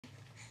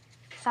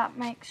That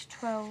makes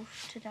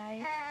 12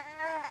 today.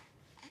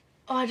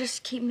 Oh, I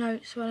just keep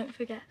notes so I don't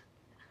forget.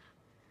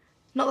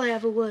 Not that I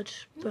ever would,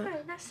 but... No,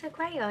 that's a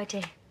great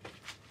idea.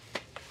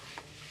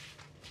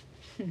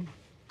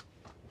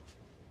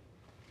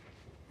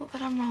 What have I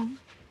done wrong?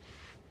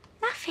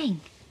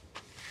 Nothing.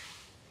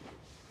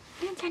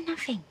 You haven't done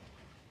nothing.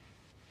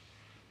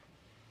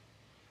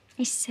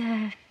 It's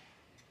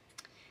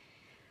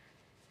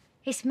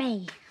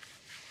me.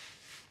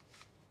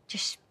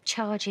 Just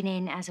charging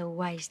in, as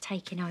always,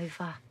 taking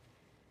over.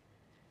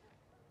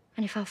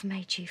 And if I've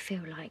made you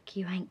feel like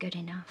you ain't good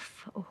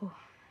enough or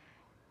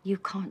you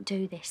can't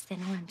do this, then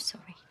I'm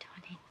sorry,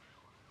 darling.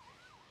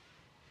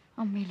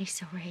 I'm really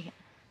sorry.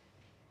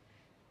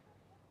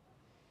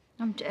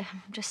 I'm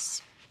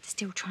just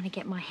still trying to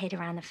get my head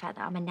around the fact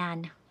that I'm a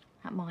nan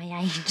at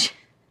my age.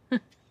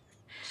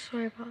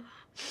 Sorry about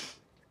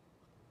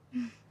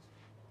that.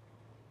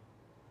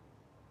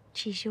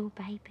 She's your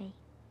baby.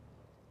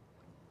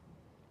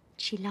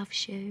 She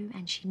loves you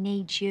and she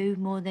needs you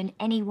more than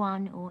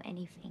anyone or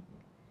anything.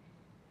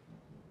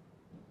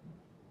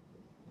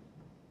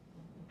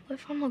 What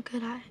if I'm not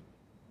good at it?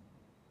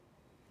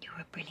 You're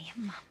a brilliant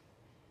mum.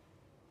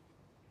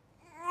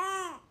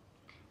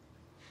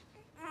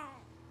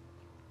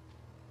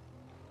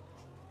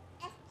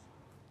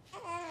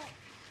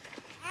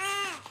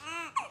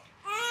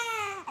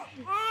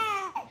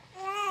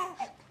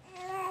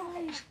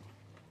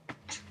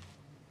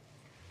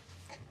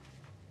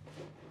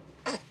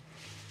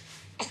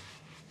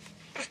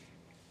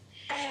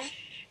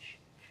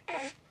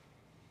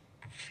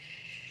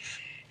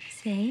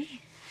 See?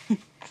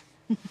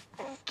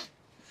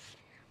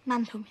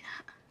 Nan told me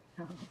that.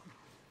 Oh.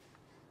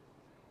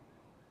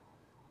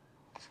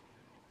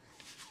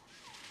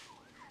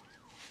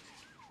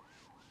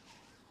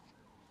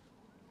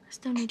 I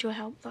still need your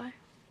help, though.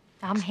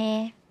 I'm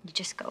here. You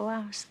just got to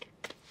ask.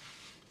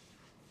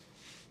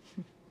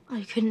 Oh,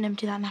 you couldn't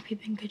empty that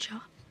nappy bin, could you?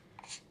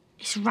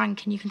 It's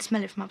rank and you can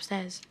smell it from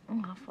upstairs.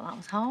 Oh, I thought that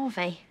was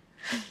Harvey.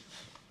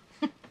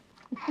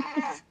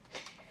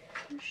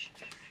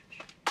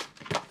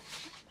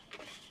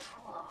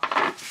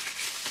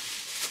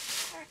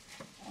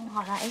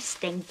 Oh, that is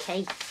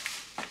stinky.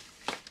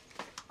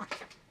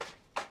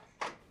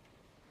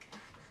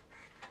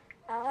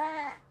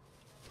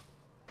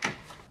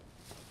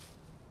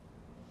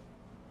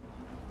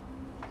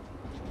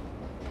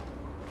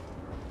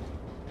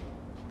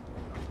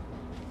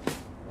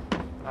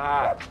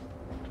 Ah,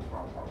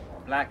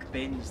 black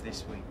bins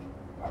this week.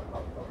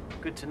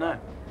 Good to know.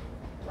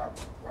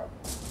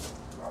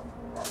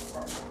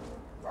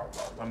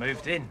 I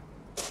moved in.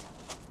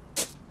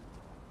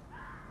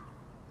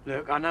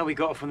 Look, I know we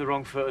got off on the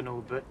wrong foot and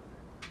all, but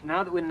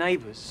now that we're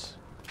neighbours,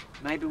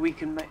 maybe we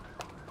can make...